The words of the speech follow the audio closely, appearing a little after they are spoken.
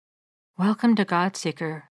Welcome to God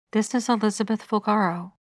Seeker. This is Elizabeth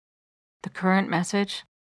Fulgaro. The current message: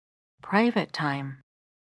 Private Time.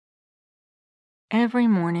 Every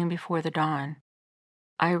morning before the dawn,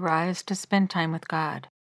 I rise to spend time with God.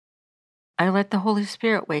 I let the Holy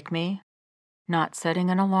Spirit wake me, not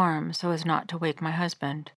setting an alarm so as not to wake my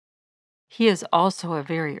husband. He is also a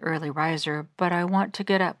very early riser, but I want to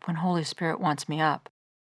get up when Holy Spirit wants me up.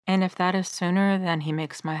 And if that is sooner than he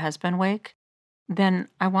makes my husband wake, then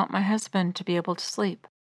I want my husband to be able to sleep.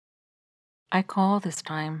 I call this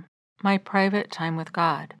time my private time with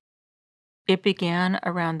God. It began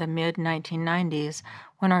around the mid-1990s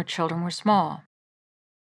when our children were small.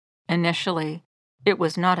 Initially, it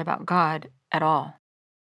was not about God at all.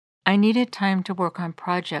 I needed time to work on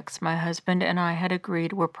projects my husband and I had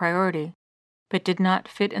agreed were priority, but did not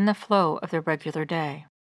fit in the flow of the regular day.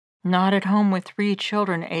 Not at home with 3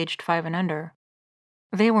 children aged 5 and under.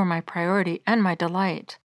 They were my priority and my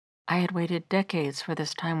delight. I had waited decades for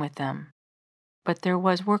this time with them. But there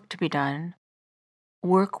was work to be done,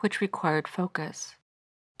 work which required focus.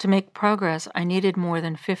 To make progress, I needed more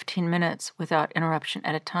than 15 minutes without interruption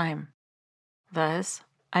at a time. Thus,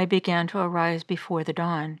 I began to arise before the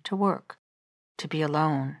dawn to work, to be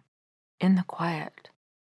alone, in the quiet.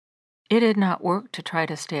 It had not worked to try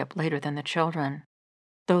to stay up later than the children.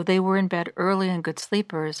 Though they were in bed early and good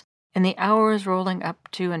sleepers, in the hours rolling up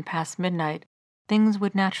to and past midnight, things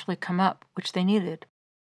would naturally come up which they needed.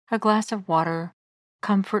 A glass of water,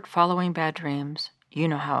 comfort following bad dreams, you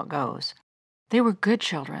know how it goes. They were good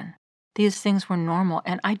children. These things were normal,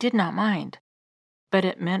 and I did not mind. But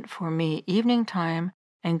it meant for me evening time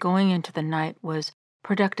and going into the night was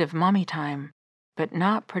productive mommy time, but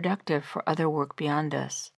not productive for other work beyond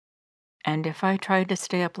this. And if I tried to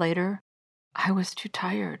stay up later, I was too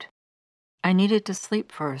tired. I needed to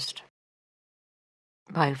sleep first.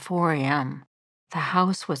 By 4 a.m., the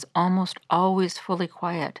house was almost always fully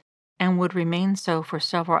quiet and would remain so for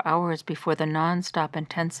several hours before the non-stop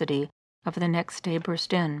intensity of the next day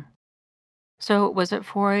burst in. So it was at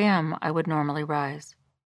 4 a.m. I would normally rise.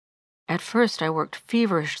 At first, I worked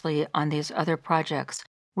feverishly on these other projects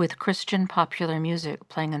with Christian popular music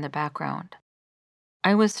playing in the background.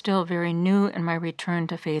 I was still very new in my return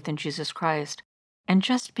to faith in Jesus Christ and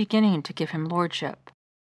just beginning to give him lordship.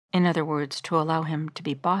 In other words, to allow him to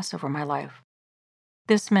be boss over my life.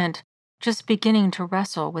 This meant just beginning to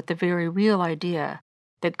wrestle with the very real idea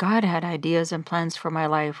that God had ideas and plans for my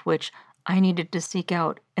life which I needed to seek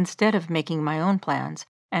out instead of making my own plans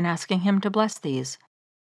and asking him to bless these.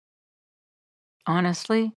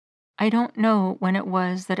 Honestly, I don't know when it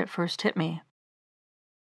was that it first hit me.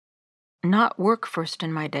 Not work first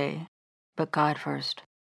in my day, but God first.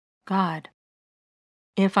 God.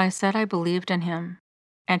 If I said I believed in him,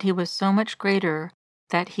 and he was so much greater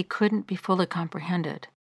that he couldn't be fully comprehended,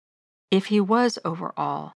 if he was over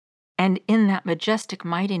all, and in that majestic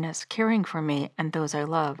mightiness caring for me and those I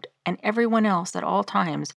loved, and everyone else at all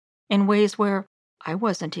times, in ways where I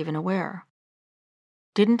wasn't even aware,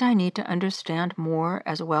 didn't I need to understand more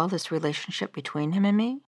as well this relationship between him and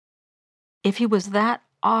me? If he was that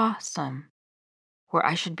awesome, where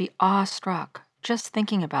I should be awestruck just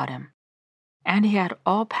thinking about him, and he had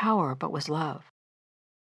all power but was love,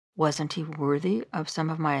 wasn't he worthy of some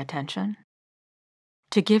of my attention?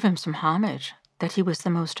 To give him some homage, that he was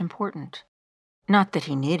the most important. Not that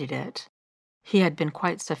he needed it. He had been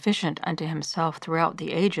quite sufficient unto himself throughout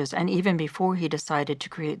the ages and even before he decided to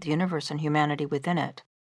create the universe and humanity within it,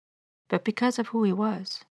 but because of who he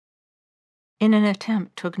was. In an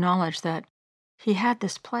attempt to acknowledge that he had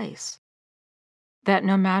this place, that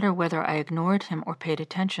no matter whether I ignored him or paid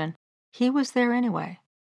attention, he was there anyway.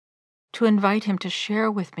 To invite him to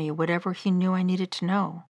share with me whatever he knew I needed to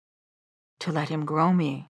know. To let him grow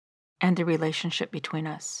me and the relationship between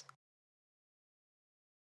us.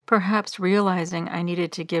 Perhaps realizing I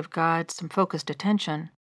needed to give God some focused attention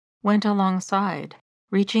went alongside,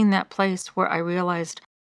 reaching that place where I realized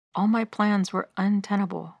all my plans were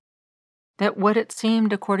untenable, that what it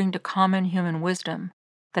seemed according to common human wisdom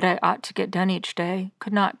that I ought to get done each day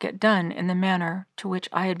could not get done in the manner to which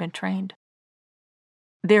I had been trained.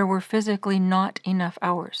 There were physically not enough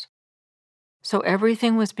hours. So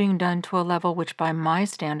everything was being done to a level which by my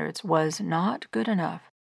standards was not good enough.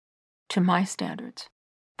 To my standards,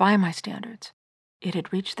 by my standards, it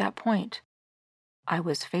had reached that point. I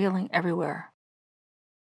was failing everywhere.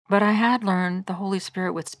 But I had learned the Holy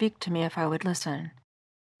Spirit would speak to me if I would listen,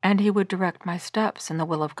 and he would direct my steps in the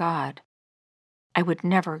will of God. I would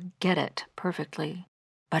never get it perfectly,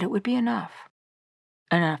 but it would be enough.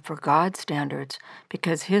 Enough for God's standards,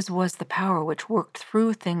 because his was the power which worked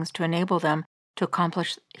through things to enable them to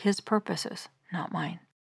accomplish his purposes, not mine.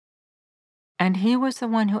 And He was the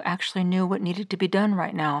one who actually knew what needed to be done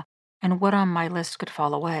right now and what on my list could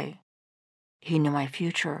fall away. He knew my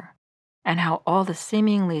future and how all the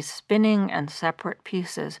seemingly spinning and separate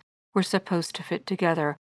pieces were supposed to fit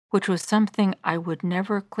together, which was something I would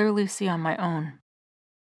never clearly see on my own.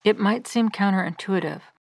 It might seem counterintuitive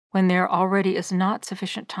when there already is not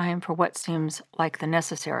sufficient time for what seems like the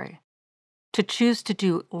necessary, to choose to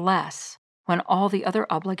do less when all the other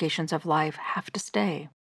obligations of life have to stay.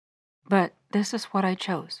 But this is what I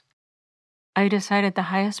chose. I decided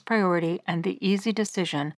the highest priority and the easy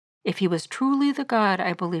decision, if He was truly the God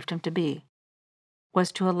I believed Him to be,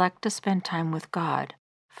 was to elect to spend time with God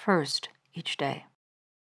first each day.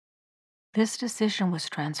 This decision was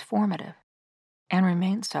transformative and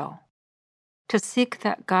remains so. To seek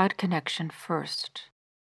that God connection first,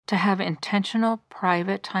 to have intentional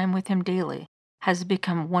private time with Him daily, has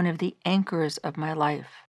become one of the anchors of my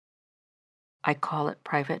life. I call it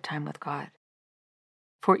private time with God.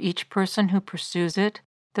 For each person who pursues it,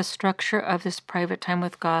 the structure of this private time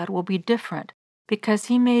with God will be different because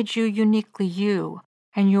He made you uniquely you,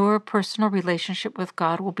 and your personal relationship with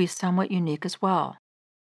God will be somewhat unique as well.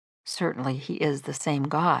 Certainly, He is the same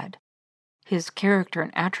God. His character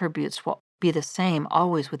and attributes will be the same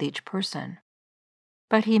always with each person.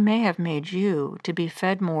 But He may have made you to be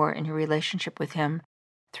fed more in your relationship with Him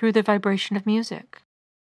through the vibration of music.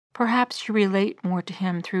 Perhaps you relate more to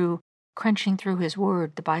Him through crunching through His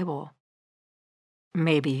Word, the Bible.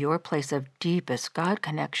 Maybe your place of deepest God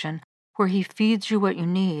connection, where He feeds you what you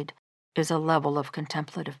need, is a level of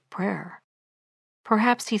contemplative prayer.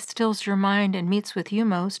 Perhaps He stills your mind and meets with you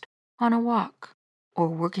most on a walk or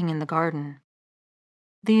working in the garden.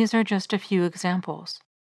 These are just a few examples.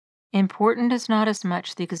 Important is not as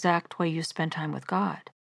much the exact way you spend time with God,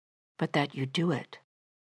 but that you do it.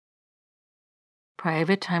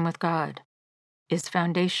 Private time with God is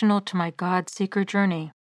foundational to my God-seeker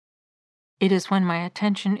journey. It is when my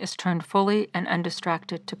attention is turned fully and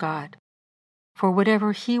undistracted to God, for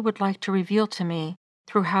whatever He would like to reveal to me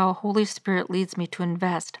through how Holy Spirit leads me to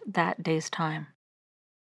invest that day's time.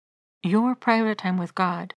 Your private time with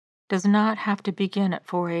God does not have to begin at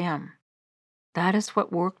 4 a.m. That is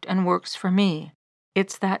what worked and works for me.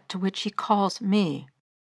 It's that to which He calls me.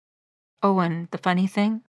 Oh, and the funny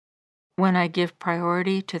thing, when I give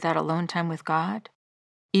priority to that alone time with God,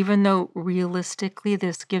 even though realistically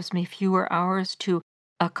this gives me fewer hours to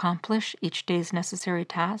accomplish each day's necessary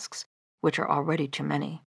tasks, which are already too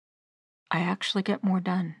many, I actually get more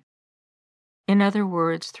done. In other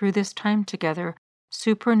words, through this time together,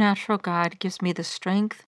 supernatural God gives me the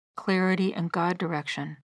strength, clarity, and God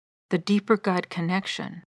direction, the deeper God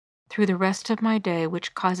connection, through the rest of my day,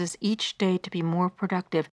 which causes each day to be more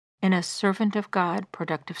productive in a servant of God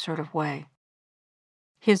productive sort of way.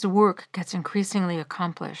 His work gets increasingly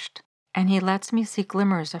accomplished, and He lets me see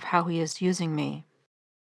glimmers of how He is using me.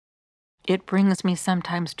 It brings me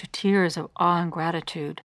sometimes to tears of awe and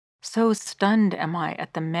gratitude. So stunned am I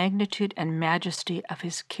at the magnitude and majesty of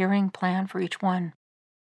His caring plan for each one.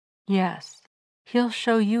 Yes, He'll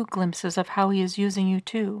show you glimpses of how He is using you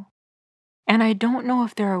too. And I don't know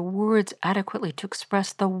if there are words adequately to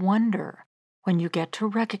express the wonder when you get to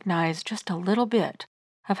recognize just a little bit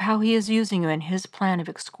of how He is using you in His plan of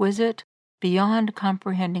exquisite, beyond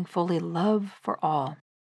comprehending fully love for all.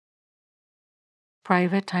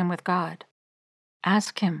 Private time with God.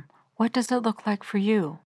 Ask Him, what does it look like for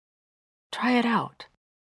you? Try it out.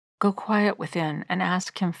 Go quiet within and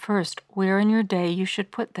ask Him first where in your day you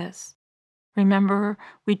should put this. Remember,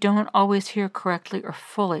 we don't always hear correctly or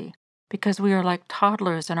fully because we are like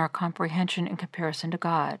toddlers in our comprehension in comparison to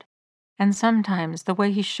God. And sometimes the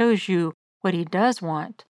way He shows you what He does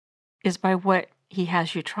want is by what He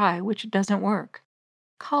has you try, which doesn't work.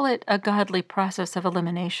 Call it a godly process of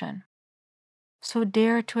elimination. So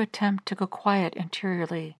dare to attempt to go quiet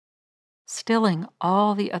interiorly, stilling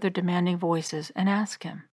all the other demanding voices, and ask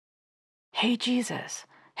Him, "Hey Jesus,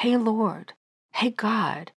 hey Lord, hey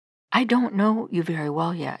God, I don't know you very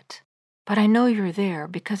well yet, but I know you're there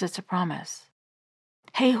because it's a promise.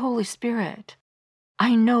 Hey Holy Spirit,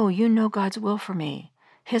 I know you know God's will for me,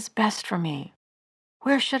 His best for me.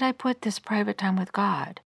 Where should I put this private time with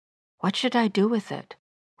God? What should I do with it?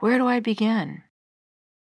 Where do I begin?"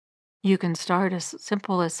 You can start as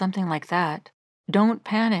simple as something like that. Don't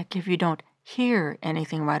panic if you don't hear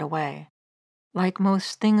anything right away. Like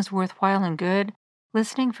most things worthwhile and good,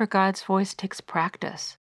 listening for God's voice takes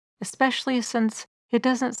practice, especially since it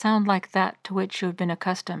doesn't sound like that to which you have been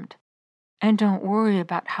accustomed. And don't worry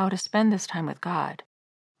about how to spend this time with God.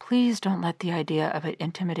 Please don't let the idea of it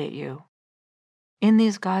intimidate you. In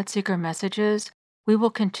these God-seeker messages, we will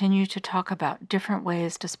continue to talk about different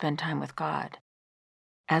ways to spend time with God.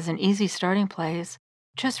 As an easy starting place,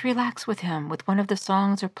 just relax with Him with one of the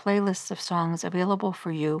songs or playlists of songs available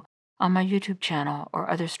for you on my YouTube channel or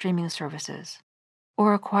other streaming services,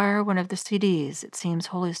 or acquire one of the CDs it seems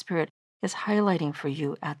Holy Spirit is highlighting for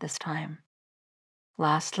you at this time.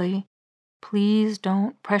 Lastly, please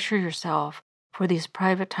don't pressure yourself for these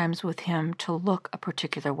private times with Him to look a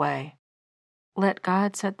particular way. Let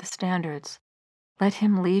God set the standards. Let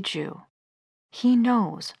Him lead you. He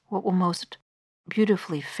knows what will most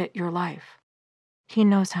beautifully fit your life. He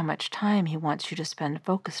knows how much time He wants you to spend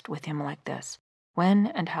focused with Him like this, when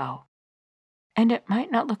and how. And it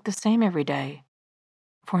might not look the same every day.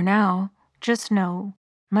 For now, just know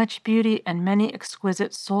much beauty and many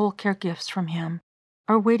exquisite soul care gifts from Him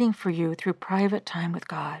are waiting for you through private time with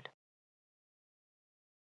God.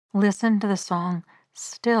 Listen to the song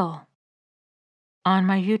Still on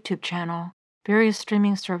my YouTube channel, various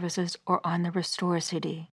streaming services, or on the Restore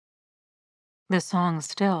CD. The song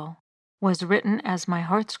Still was written as my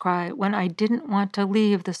heart's cry when I didn't want to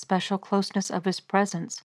leave the special closeness of His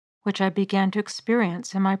presence, which I began to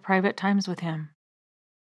experience in my private times with Him.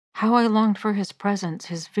 How I longed for His presence,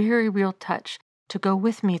 His very real touch, to go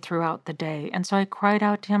with me throughout the day, and so I cried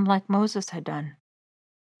out to Him like Moses had done.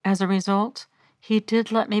 As a result, He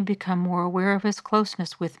did let me become more aware of His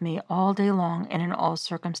closeness with me all day long and in all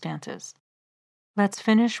circumstances. Let's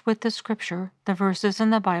finish with the scripture, the verses in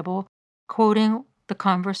the Bible, quoting the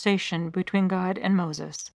conversation between God and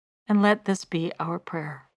Moses, and let this be our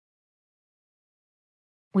prayer.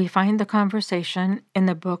 We find the conversation in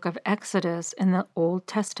the book of Exodus in the Old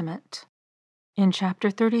Testament, in chapter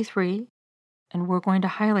 33, and we're going to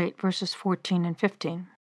highlight verses 14 and 15.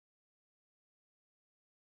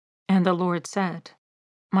 And the Lord said,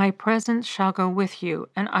 My presence shall go with you,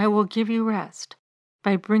 and I will give you rest,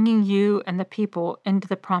 by bringing you and the people into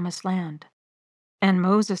the promised land. And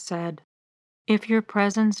Moses said, If your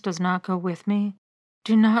presence does not go with me,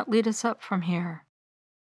 do not lead us up from here.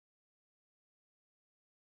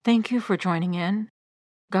 Thank you for joining in.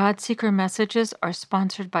 God Seeker Messages are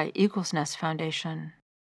sponsored by Eagle's Nest Foundation.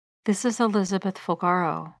 This is Elizabeth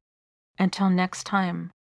Fulgaro. Until next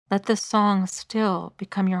time, let the song Still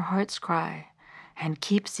become your heart's cry, and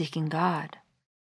keep seeking God.